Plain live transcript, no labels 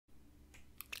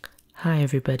Hi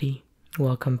everybody,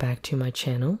 welcome back to my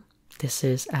channel. This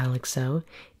is Alexo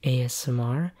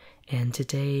ASMR, and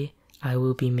today I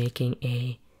will be making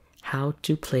a how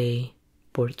to play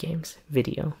board games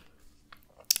video.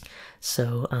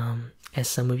 So, as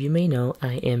some of you may know,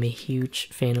 I am a huge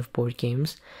fan of board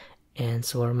games, and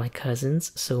so are my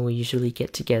cousins, so we usually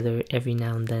get together every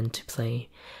now and then to play.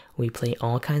 We play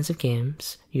all kinds of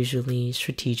games, usually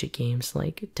strategic games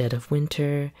like Dead of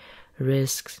Winter,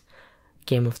 Risks,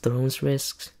 Game of Thrones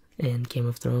Risks, and Game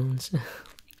of Thrones,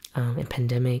 and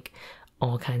Pandemic,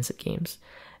 all kinds of games.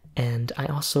 And I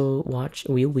also watch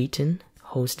Will Wheaton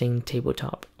hosting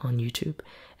Tabletop on YouTube,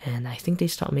 and I think they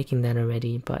stopped making that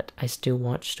already, but I still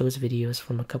watch those videos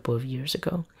from a couple of years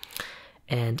ago.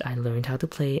 And I learned how to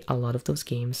play a lot of those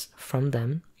games from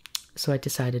them, so I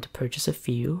decided to purchase a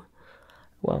few.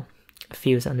 Well, a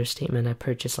few is an understatement. I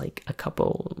purchased like a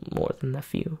couple more than a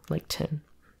few, like 10.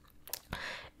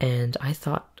 And I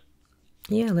thought,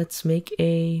 yeah, let's make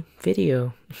a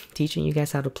video teaching you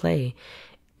guys how to play.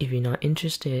 If you're not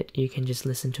interested, you can just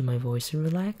listen to my voice and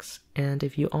relax. And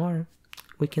if you are,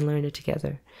 we can learn it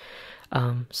together.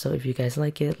 So if you guys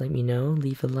like it, let me know.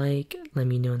 Leave a like. Let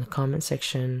me know in the comment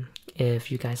section.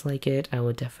 If you guys like it, I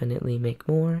will definitely make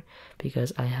more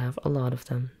because I have a lot of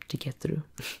them to get through.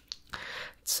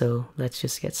 So let's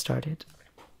just get started.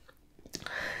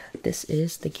 This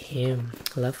is the game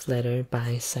Love Letter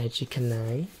by Seiji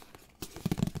Kanai.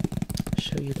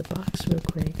 Show you the box real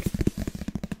quick.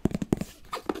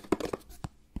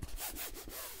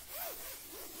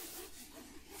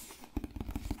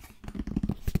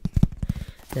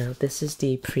 Now this is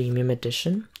the premium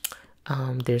edition.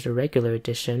 There's a regular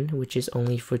edition which is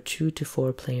only for 2 to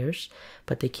 4 players,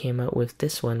 but they came out with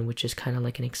this one which is kind of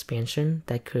like an expansion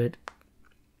that could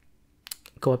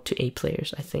go up to 8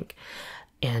 players, I think.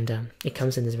 And it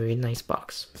comes in this very nice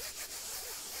box.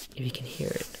 If you can hear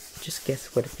it, just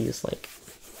guess what it feels like.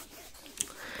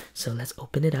 So let's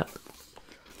open it up.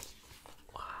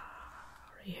 Wow,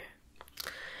 right here.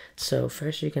 So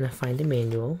first you're gonna find the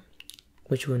manual,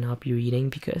 which will not be reading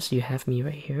because you have me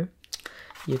right here.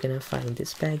 You're gonna find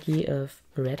this baggie of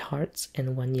red hearts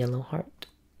and 1 yellow heart.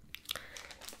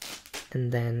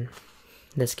 And then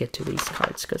let's get to these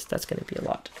cards because that's gonna be a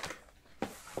lot.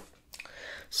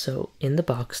 So in the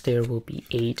box there will be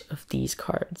 8 of these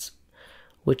cards,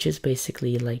 which is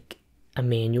basically like a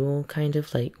manual, kind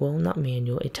of like, well, not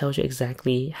manual, it tells you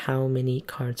exactly how many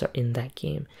cards are in that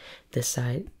game. This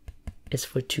side is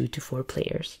for 2 to 4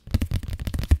 players.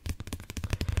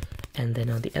 And then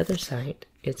on the other side,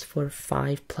 it's for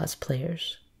 5+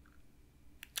 players,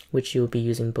 which you'll be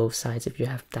using both sides if you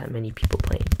have that many people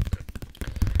playing.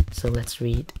 So let's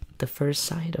read the first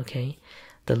side, okay?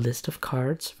 The list of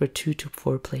cards for 2 to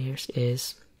 4 players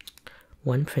is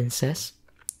 1 princess,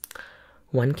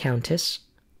 1 countess,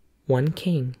 1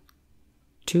 king,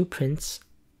 2 prince,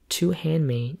 2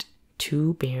 handmaid,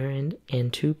 2 baron,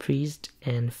 and 2 priest,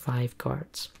 and 5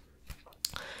 guards.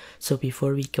 So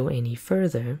before we go any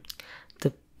further,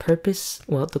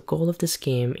 the goal of this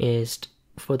game is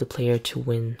for the player to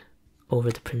win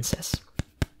over the princess.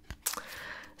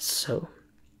 So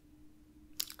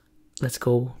let's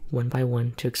go one by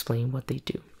one to explain what they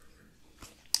do.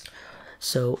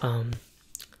 So,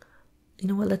 you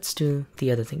know what, let's do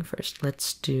the other thing first.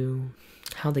 Let's do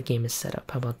how the game is set up.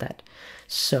 How about that?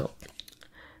 So,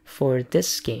 for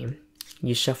this game,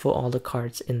 you shuffle all the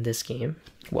cards in this game,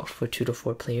 well, for 2 to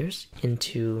 4 players,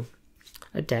 into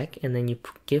a deck, and then you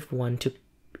give one to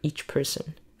each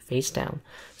person, face down.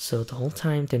 So the whole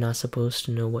time, they're not supposed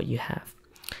to know what you have.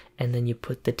 And then you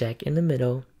put the deck in the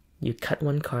middle, you cut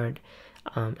 1 card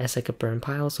as like a burn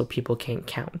pile so people can't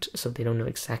count, so they don't know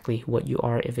exactly what you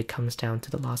are if it comes down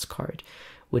to the last card,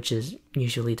 which is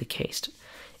usually the case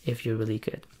if you're really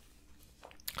good.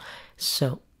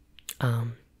 So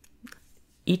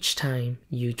each time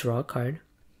you draw a card,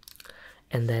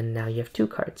 and then now you have 2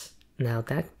 cards. Now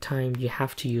that time you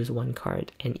have to use 1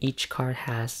 card, and each card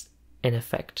has an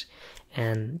effect,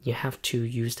 and you have to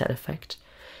use that effect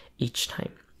each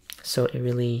time. So it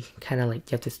really kind of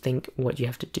like you have to think what you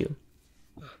have to do.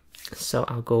 So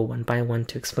I'll go one by one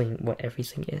to explain what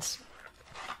everything is.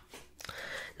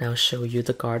 Now I'll show you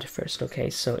the guard first, okay?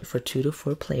 So for 2 to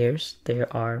 4 players,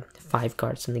 there are 5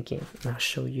 guards in the game. And I'll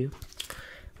show you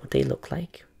what they look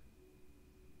like.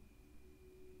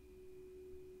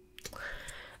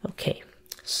 Okay,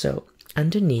 so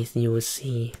underneath you will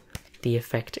see the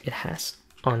effect it has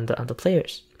on the other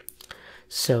players.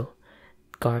 So,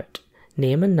 guard,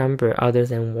 name a number other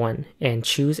than 1 and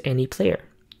choose any player.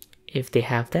 If they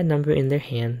have that number in their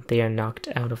hand, they are knocked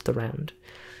out of the round.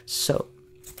 So,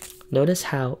 notice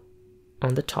how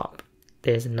on the top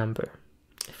there's a number.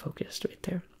 focused right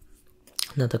there.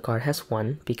 Now the card has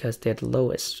 1 because they're the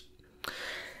lowest.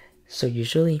 So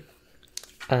usually,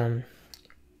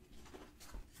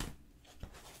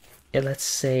 let's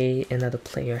say another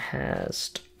player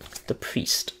has the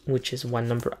priest, which is 1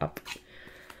 number up.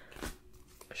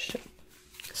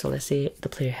 So let's say the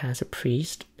player has a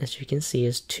priest, as you can see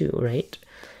is 2, right?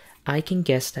 I can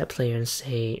guess that player and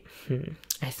say,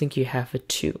 I think you have a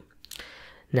 2.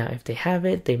 Now if they have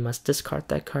it, they must discard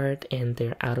that card and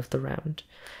they're out of the round.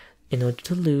 In order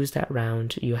to lose that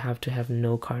round, you have to have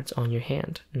no cards on your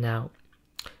hand. Now,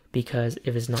 because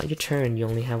if it's not your turn, you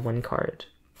only have 1 card.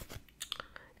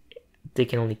 They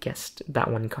can only guess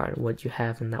that 1 card, what you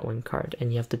have in that 1 card,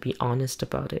 and you have to be honest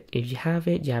about it. If you have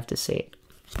it, you have to say it.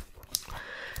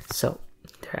 So,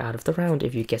 they're out of the round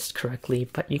if you guessed correctly,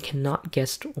 but you cannot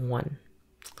guess 1.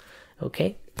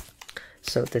 Okay?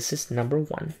 So this is number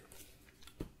 1.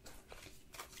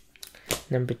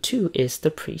 Number 2 is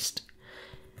the priest.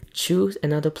 Choose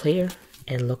another player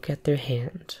and look at their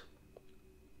hand.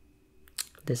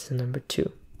 This is number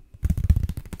 2.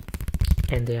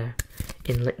 And they are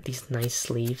in these nice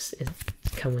sleeves. It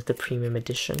come with the premium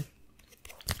edition,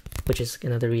 which is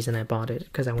another reason I bought it,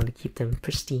 because I want to keep them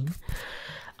pristine.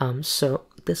 So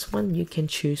this one you can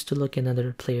choose to look at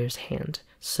another player's hand.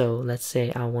 So let's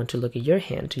say I want to look at your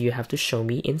hand. You have to show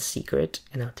me in secret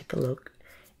and I'll take a look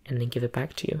and then give it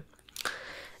back to you.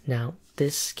 Now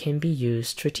this can be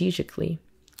used strategically,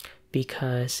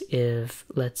 because if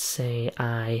let's say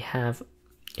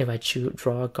if I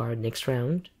draw a card next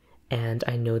round and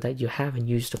I know that you haven't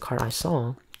used the card I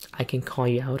saw, I can call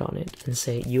you out on it and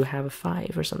say you have a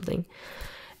 5 or something,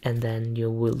 and then you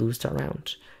will lose the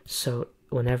round. So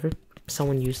whenever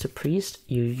someone used a priest,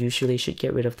 you usually should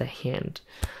get rid of the hand.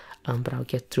 But I'll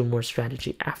get through more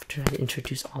strategy after I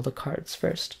introduce all the cards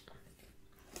first.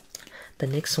 The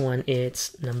next one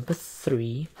is number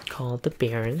 3, called the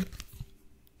Baron.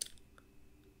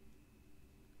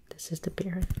 This is the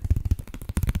Baron.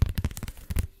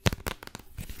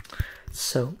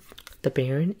 So the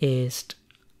Baron is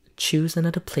choose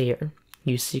another player.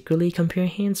 You secretly compare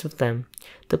hands with them.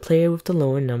 The player with the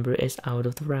lower number is out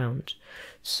of the round.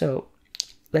 So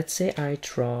let's say I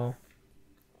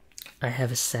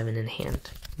have a 7 in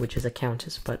hand, which is a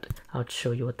countess, but I'll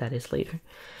show you what that is later.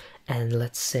 And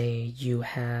let's say you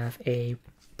have a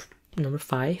number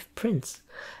 5 prince,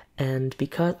 and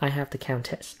because I have the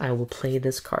countess, I will play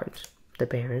this card, the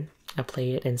Baron. I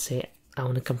play it and say I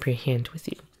want to compare hand with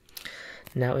you.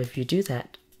 Now if you do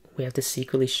that, we have to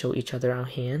secretly show each other our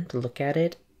hand to look at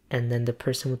it, and then the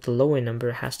person with the lower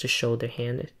number has to show their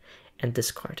hand and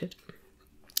discard it.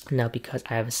 Now because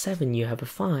I have a 7, you have a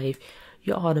 5,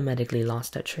 you automatically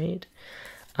lost that trade.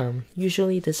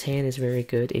 Usually this hand is very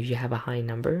good if you have a high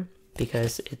number,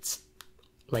 because it's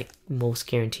like most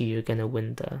guarantee you're gonna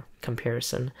win the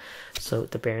comparison. So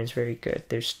the Baron's very good.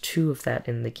 There's 2 of that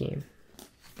in the game,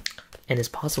 and it's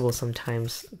possible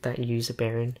sometimes that you use a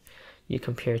Baron, you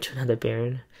compare to another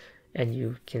Baron, and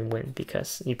you can win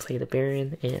because you play the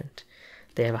Baron and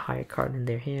they have a higher card in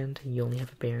their hand and you only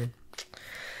have a Baron.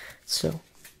 So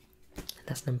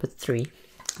that's number 3.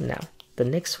 Now the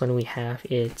next one we have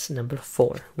is number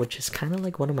 4, which is kind of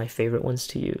like one of my favorite ones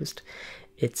to use.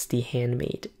 It's the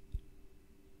Handmaid.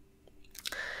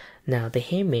 Now the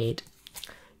Handmaid,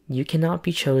 you cannot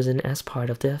be chosen as part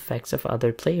of the effects of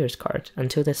other players' cards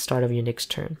until the start of your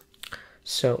next turn.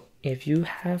 So if you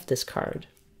have this card,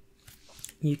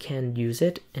 you can use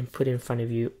it and put it in front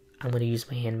of you. I'm going to use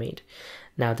my Handmaid.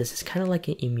 Now this is kind of like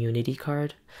an immunity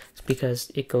card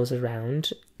because it goes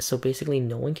around, so basically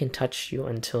no one can touch you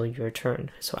until your turn.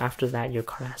 So after that your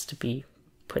card has to be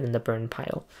put in the burn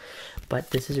pile. But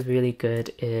this is really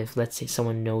good if, let's say,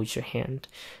 someone knows your hand,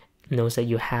 knows that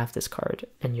you have this card,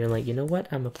 and you're like, you know what,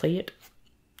 I'm gonna play it,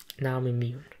 now I'm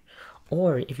immune.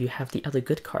 Or if you have the other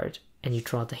good card and you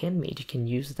draw the Handmaid, you can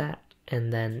use that,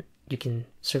 and then you can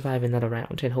survive another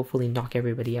round and hopefully knock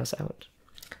everybody else out.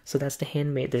 So that's the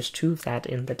Handmaid. There's 2 of that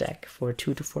in the deck for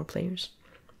 2 to 4 players.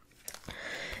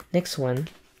 Next one,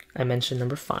 I mentioned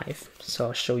number 5, so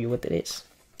I'll show you what it is.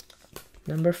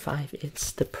 Number 5,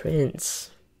 it's the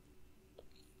Prince.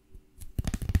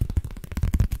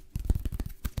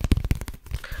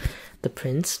 The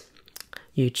Prince,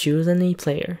 you choose any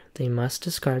player. They must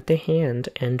discard their hand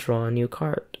and draw a new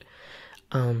card.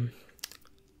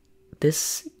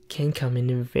 This can come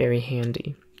in very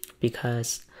handy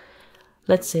because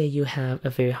let's say you have a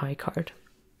very high card,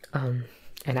 and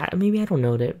maybe I don't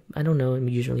know that. I don't know.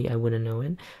 Usually I wouldn't know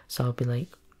it, so I'll be like,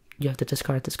 you have to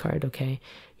discard this card, okay?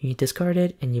 You discard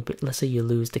it, and let's say you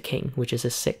lose the king, which is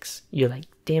a 6. You're like,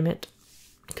 damn it,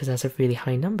 because that's a really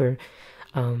high number.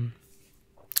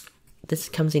 this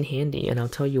comes in handy, and I'll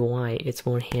tell you why it's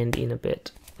more handy in a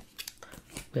bit.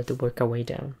 We have to work our way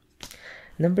down.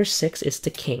 Number 6 is the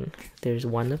king. There's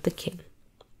one of the king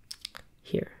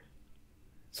here.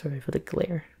 Sorry for the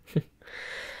glare.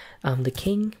 The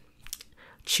king,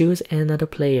 choose another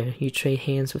player. You trade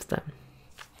hands with them.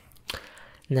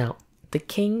 Now, the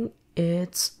king,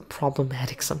 it's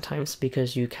problematic sometimes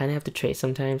because you kind of have to trade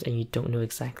sometimes and you don't know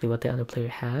exactly what the other player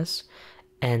has.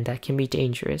 And that can be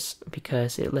dangerous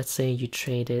because let's say you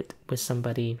trade it with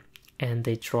somebody and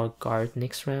they draw a guard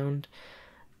next round.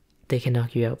 They can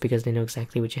knock you out because they know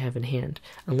exactly what you have in hand.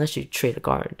 Unless you trade a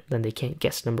guard, then they can't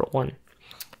guess number 1.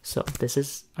 So this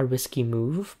is a risky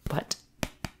move, but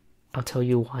I'll tell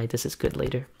you why this is good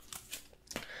later.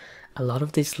 A lot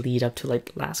of these lead up to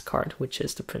like the last card, which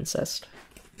is the princess.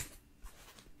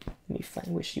 Let me find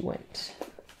where she went.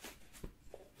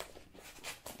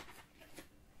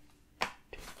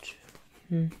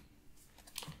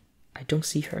 I don't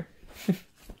see her. Did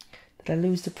I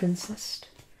lose the princess?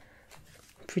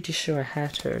 I'm pretty sure I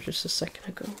had her just a second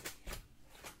ago.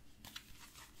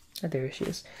 Oh, there she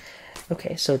is.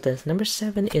 Okay, so the number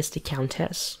 7 is the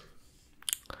countess.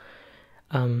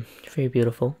 Very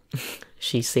beautiful.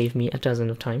 She saved me a dozen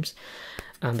of times.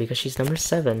 Because she's number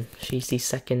 7. She's the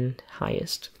second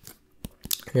highest.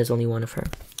 And there's only one of her.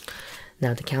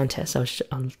 Now the countess,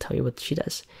 I'll tell you what she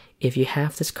does. If you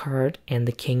have this card and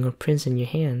the king or prince in your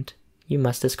hand, you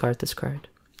must discard this card.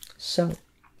 So,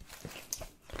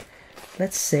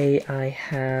 let's say I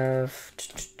have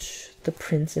the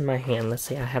prince in my hand. Let's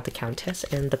say I have the countess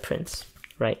and the prince,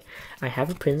 right? I have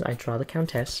a prince, I draw the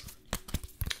countess.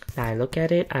 Now I look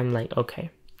at it, I'm like,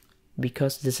 okay,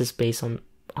 because this is based on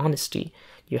honesty,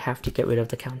 you have to get rid of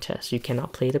the countess. You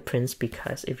cannot play the prince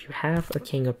because if you have a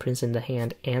king or prince in the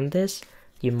hand and this,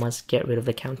 you must get rid of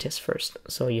the countess first.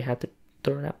 So you have to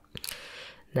throw it out.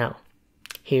 Now,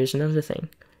 here's another thing.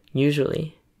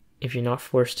 Usually, if you're not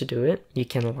forced to do it, you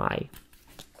can lie.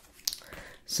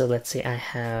 So let's say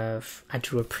I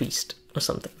drew a priest or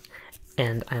something,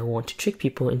 and I want to trick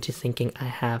people into thinking I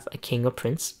have a king or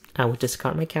prince. I would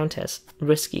discard my countess.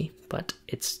 Risky, but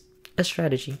it's a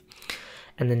strategy.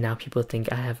 And then now people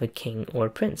think I have a king or a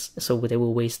prince. So they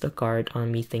will waste a card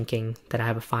on me thinking that I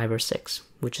have a 5 or 6,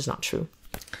 which is not true.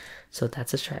 So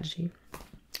that's a strategy.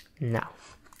 Now,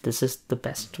 this is the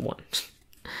best one.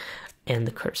 And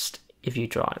the cursed, if you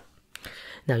draw it.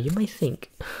 Now you might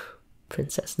think,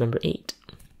 princess number 8.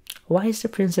 Why is the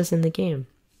princess in the game?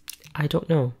 I don't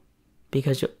know.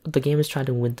 Because the game is trying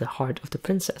to win the heart of the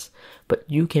princess. But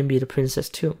you can be the princess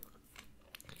too.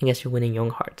 I guess you're winning your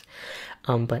own heart.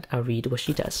 But I'll read what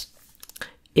she does.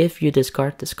 If you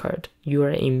discard this card, you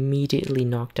are immediately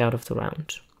knocked out of the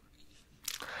round.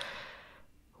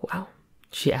 Wow.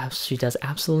 She does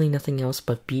absolutely nothing else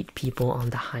but beat people on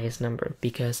the highest number.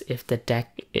 Because if the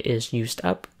deck is used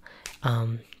up,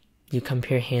 you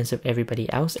compare hands of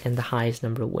everybody else and the highest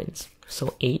number wins.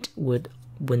 So 8 would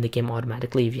win the game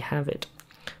automatically if you have it.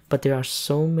 But there are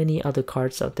so many other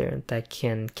cards out there that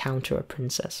can counter a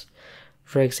princess.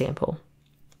 For example,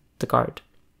 the guard.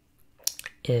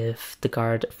 If the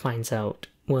guard finds out,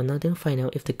 well, no, they'll find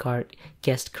out if the guard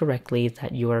guessed correctly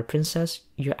that you are a princess,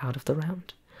 you're out of the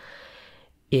round.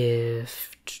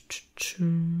 If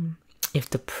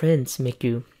the prince make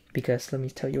you, because let me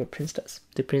tell you what prince does.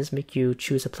 The prince make you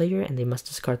choose a player and they must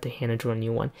discard their hand and draw a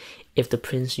new one. If the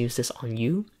prince uses this on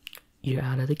you, you're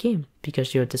out of the game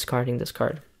because you're discarding this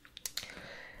card.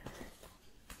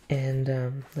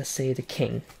 And let's say the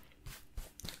king.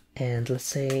 And let's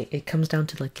say it comes down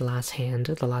to like the last hand.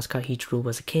 The last card he drew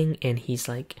was a king, and he's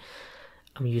like,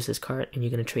 I'm gonna use this card and you're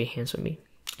gonna trade hands with me.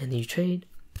 And then you trade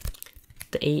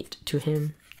the 8 to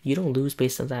him. You don't lose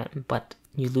based on that, but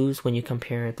you lose when you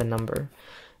compare the number.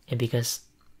 And because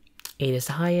 8 is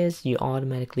the highest, you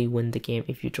automatically win the game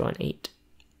if you draw an 8.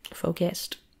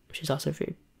 Focused. She's also a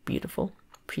very beautiful,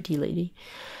 pretty lady.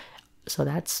 So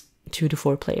that's 2 to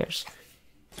 4 players.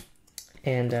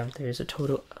 And there's a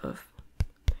total of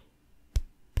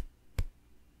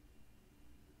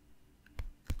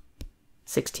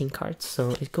 16 cards,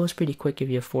 so it goes pretty quick if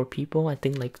you have 4 people. I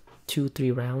think like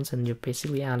 2-3 rounds and you're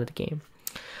basically out of the game.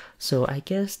 So I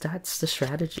guess that's the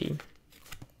strategy.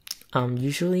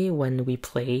 Usually when we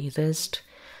play this,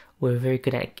 we're very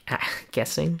good at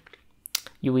guessing.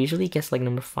 You usually guess like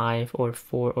number 5 or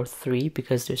 4 or 3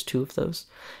 because there's 2 of those,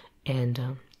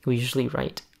 and we usually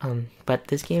right. But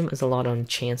this game is a lot on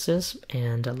chances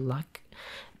and luck,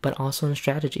 but also on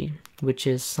strategy, which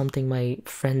is something my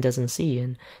friend doesn't see,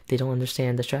 and they don't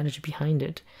understand the strategy behind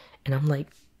it. And I'm like,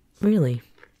 really?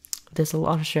 There's a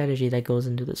lot of strategy that goes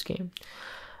into this game.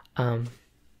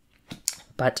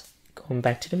 But going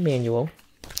back to the manual,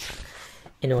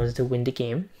 in order to win the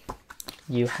game,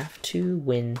 you have to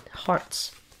win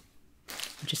hearts,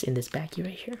 which is in this baggie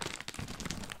right here.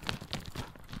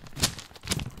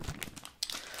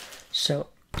 So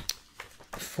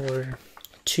for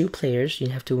 2 players, you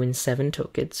have to win 7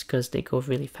 tokens because they go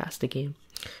really fast the game.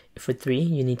 For 3,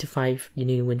 you need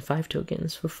to win 5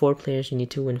 tokens. For 4 players, you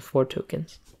need to win 4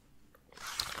 tokens.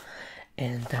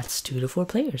 And that's 2 to 4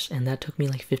 players, and that took me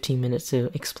like 15 minutes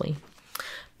to explain.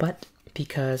 But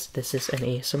because this is an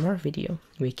ASMR video,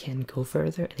 we can go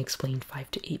further and explain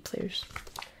 5 to 8 players,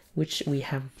 which we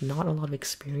have not a lot of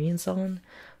experience on,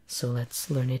 so let's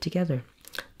learn it together.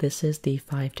 This is the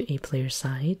 5 to 8 player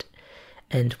side,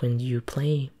 and when you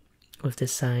play with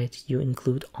this side, you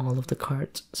include all of the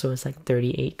cards, so it's like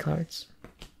 38 cards.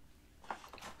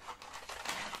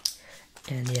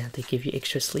 And yeah, they give you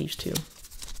extra sleeves too.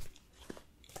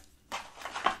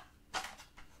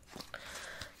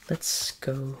 Let's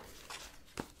go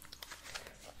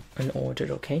unordered,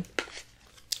 okay?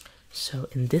 So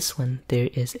in this one, there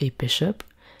is a bishop,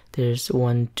 there's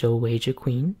 1 dowager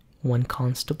queen, 1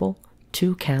 constable,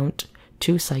 2 count,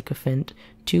 2 sycophant,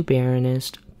 2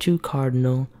 baroness, 2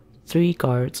 cardinal, 3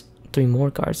 guards, 3 more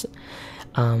guards,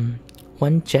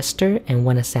 1 jester, and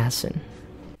 1 assassin.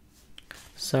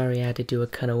 Sorry, I had to do a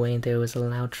cutaway. There was a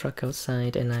loud truck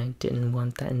outside and I didn't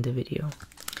want that in the video.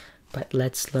 But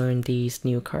let's learn these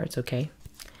new cards, okay?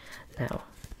 Now,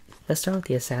 let's start with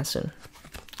the assassin.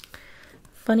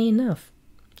 Funny enough,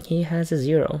 he has a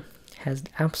 0. Has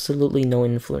absolutely no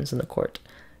influence in the court.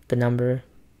 The number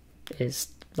is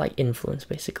like influence,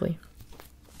 basically.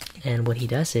 And what he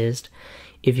does is,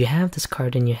 if you have this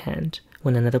card in your hand,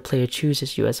 when another player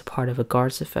chooses you as a part of a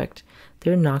guard's effect,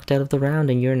 they're knocked out of the round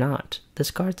and you're not.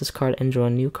 Discard this card and draw a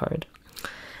new card.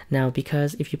 Now,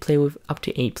 because if you play with up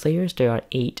to 8 players, there are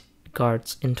 8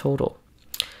 guards in total,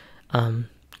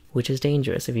 which is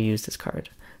dangerous if you use this card.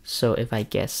 So if I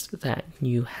guessed that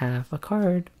you have a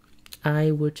card,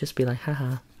 I would just be like,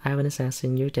 haha, I have an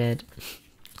assassin, you're dead.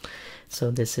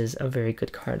 So this is a very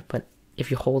good card, but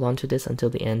if you hold on to this until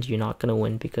the end, you're not gonna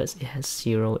win because it has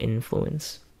 0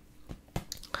 influence.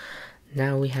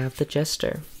 Now we have the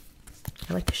jester.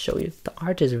 I like to show you, the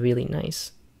art is really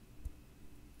nice.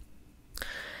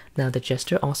 Now the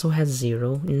jester also has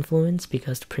 0 influence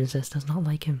because the princess does not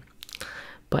like him.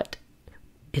 But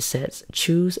it says,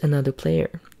 choose another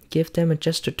player. Give them a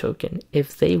jester token.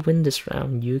 If they win this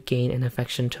round, you gain an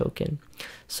affection token.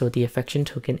 So the affection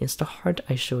token is the heart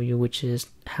I show you, which is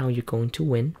how you're going to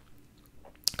win.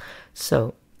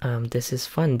 So this is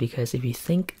fun because if you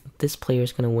think this player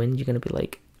is going to win, you're going to be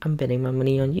like, I'm betting my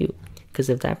money on you. Because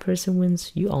if that person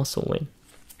wins, you also win.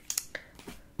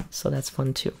 So that's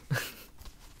fun too.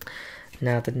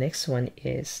 Now the next one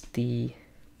is the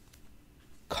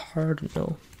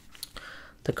cardinal.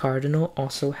 The cardinal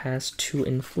also has 2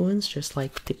 influence, just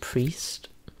like the priest.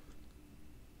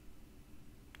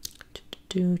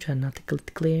 Try not to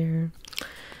glare.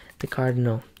 The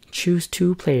cardinal. Choose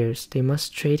 2 players. They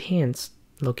must trade hands.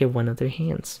 Look at one of their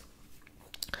hands.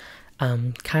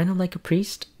 Kind of like a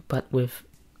priest, but with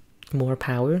more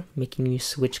power, making you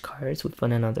switch cards with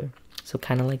one another. So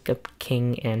kind of like a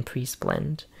king and priest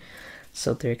blend.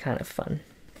 So they're kind of fun.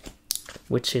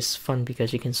 Which is fun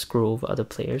because you can screw over other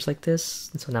players like this.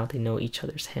 And so now they know each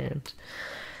other's hand.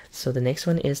 So the next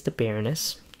one is the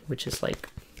baroness, which is like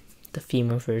the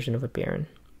female version of a baron.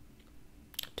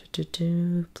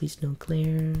 Please no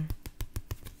glare.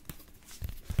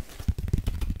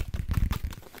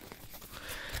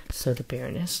 So the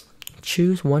baroness.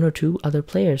 Choose 1 or 2 other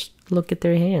players. Look at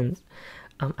their hands.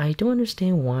 I don't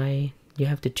understand why you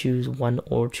have to choose 1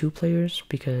 or 2 players,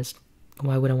 because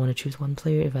why would I want to choose 1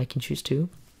 player if I can choose 2?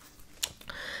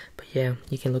 But yeah,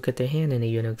 you can look at their hand and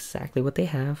you know exactly what they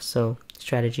have. So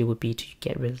strategy would be to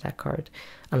get rid of that card.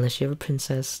 Unless you have a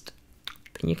princess,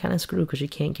 then you're kind of screwed because you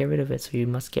can't get rid of it. So you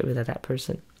must get rid of that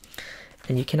person.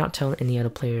 And you cannot tell any other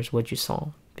players what you saw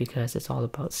because it's all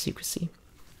about secrecy.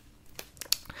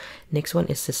 Next one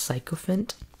is the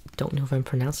sycophant. Don't know if I'm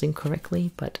pronouncing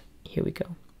correctly, but here we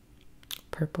go.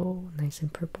 Purple, nice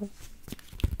and purple.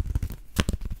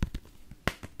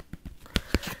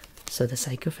 So the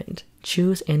sycophant.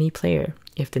 Choose any player.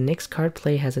 If the next card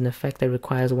play has an effect that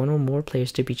requires 1 or more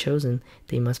players to be chosen,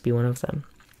 they must be one of them.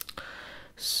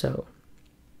 So,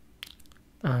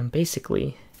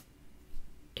 basically,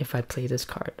 if I play this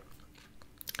card,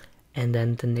 and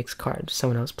then the next card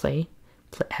someone else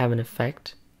have an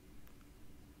effect,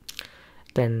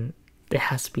 then it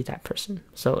has to be that person.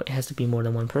 So it has to be more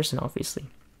than 1 person, obviously.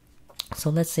 So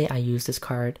let's say I use this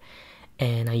card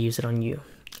and I use it on you,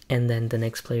 and then the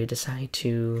next player decide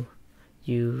to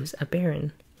use a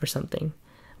baron or something.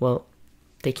 Well,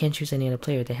 they can't choose any other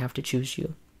player. They have to choose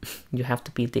you. You have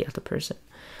to be the other person.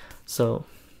 So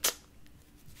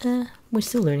we're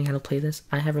still learning how to play this.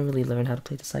 I haven't really learned how to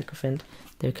play the Sycophant.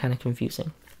 They're kind of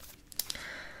confusing.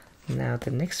 Now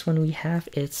the next one we have,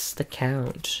 it's the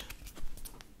Count.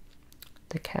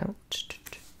 The Count.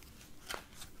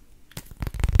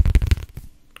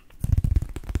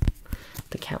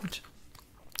 The Count.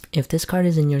 If this card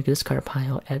is in your discard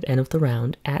pile at the end of the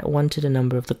round, add 1 to the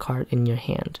number of the card in your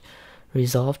hand.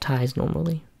 Resolve ties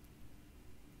normally.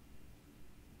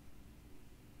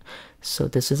 So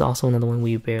this is also another one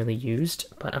we barely used,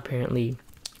 but apparently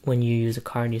when you use a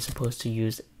card, you're supposed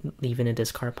to leave in a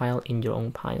discard pile in your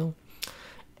own pile.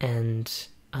 And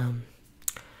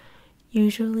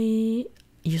usually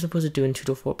you're supposed to do it in 2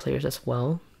 to 4 players as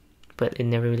well, but it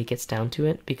never really gets down to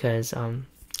it because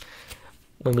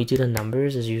when we do the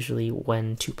numbers is usually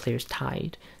when 2 players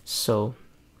tied. So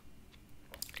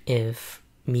if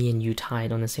me and you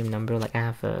tied on the same number, like I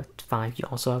have a 5, you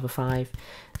also have a 5,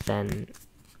 then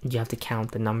you have to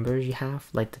count the numbers you have,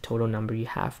 like the total number you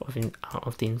have of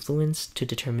the influence to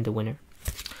determine the winner.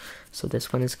 So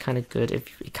this one is kind of good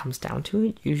if it comes down to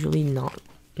it. Usually not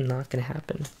gonna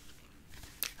happen.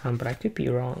 But I could be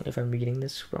wrong if I'm reading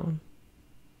this wrong.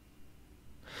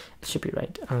 It should be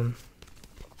right.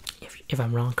 If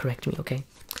I'm wrong, correct me, okay?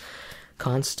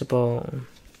 Constable.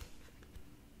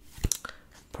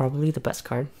 Probably the best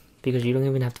card because you don't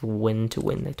even have to win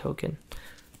the token.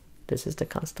 This is the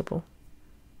Constable.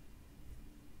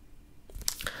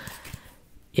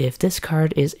 If this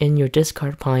card is in your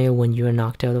discard pile when you are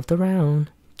knocked out of the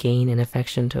round, gain an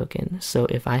affection token. So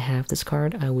if I have this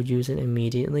card, I would use it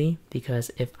immediately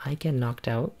because if I get knocked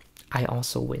out, I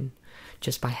also win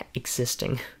just by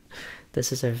existing.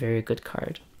 This is a very good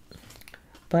card.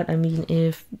 But I mean,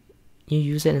 if you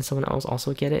use it and someone else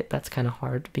also get it, that's kind of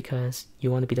hard because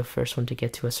you want to be the first one to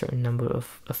get to a certain number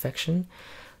of affection.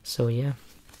 So yeah,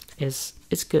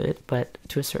 it's good, but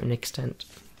to a certain extent.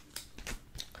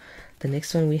 The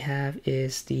next one we have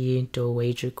is the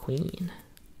Dowager Queen.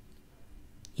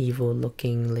 Evil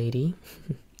looking lady.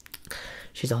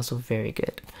 She's also very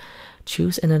good.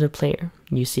 Choose another player.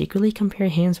 You secretly compare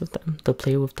hands with them. The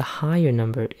player with the higher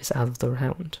number is out of the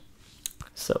round.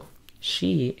 So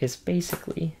she is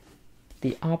basically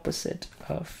the opposite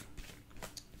of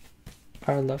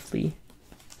our lovely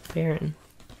Baron.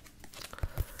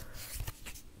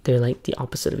 They're like the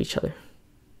opposite of each other.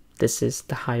 This is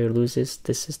the higher loses,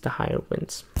 this is the higher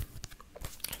wins.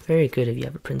 Very good if you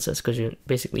have a princess because you're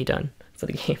basically done for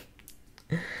the game.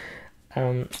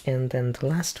 And then the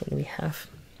last one we have,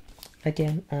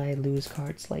 again, I lose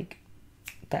cards like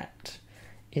that,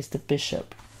 is the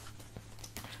Bishop.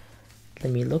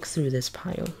 Let me look through this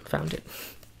pile. Found it.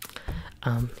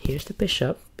 Here's the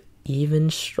Bishop, even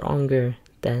stronger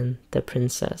than the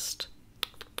Princess.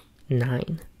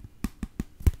 9.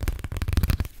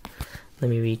 Let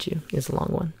me read you. It's a long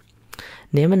one.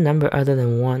 Name a number other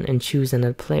than 1 and choose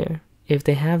another player. If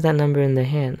they have that number in their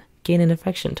hand, gain an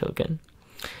affection token.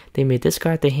 They may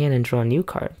discard their hand and draw a new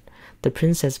card. The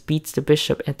princess beats the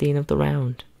bishop at the end of the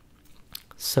round.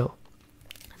 So,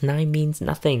 9 means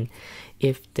nothing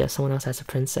if someone else has a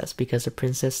princess because the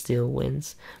princess still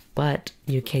wins. But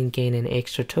you can gain an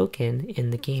extra token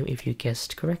in the game if you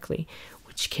guessed correctly,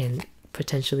 which can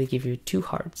potentially give you 2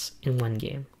 hearts in one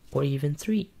game, or even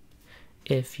 3.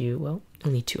 If you, well,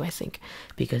 only 2 I think,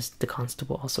 because the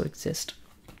Constable also exists.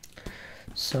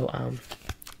 So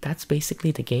that's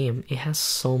basically the game. It has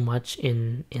so much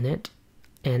in it,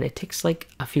 and it takes like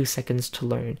a few seconds to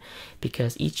learn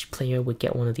because each player would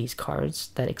get one of these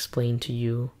cards that explain to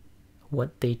you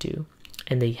what they do,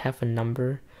 and they have a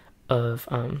number of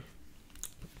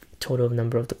total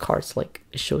number of the cards, like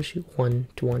it shows you 1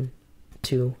 to 1,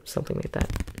 2, something like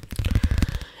that.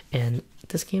 And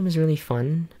this game is really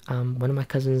fun. One of my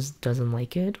cousins doesn't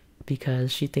like it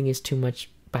because she thinks it's too much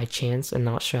by chance and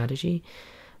not strategy,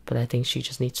 but I think she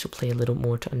just needs to play a little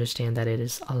more to understand that it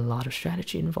is a lot of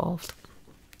strategy involved.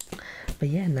 But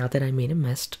yeah, now that I made a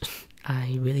mess,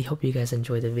 I really hope you guys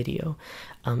enjoy the video.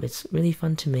 It's really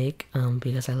fun to make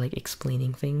because I like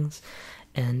explaining things,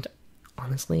 and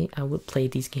honestly, I would play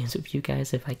these games with you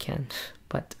guys if I can,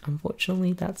 but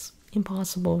unfortunately that's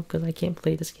impossible because I can't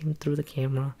play this game through the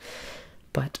camera.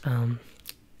 But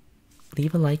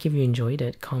leave a like if you enjoyed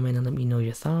it, comment and let me know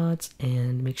your thoughts,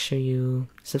 and make sure you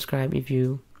subscribe if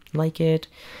you like it.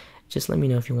 Just let me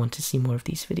know if you want to see more of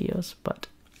these videos. But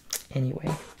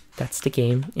anyway, that's the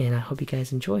game, and I hope you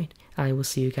guys enjoyed. I will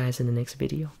see you guys in the next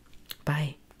video.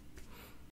 Bye.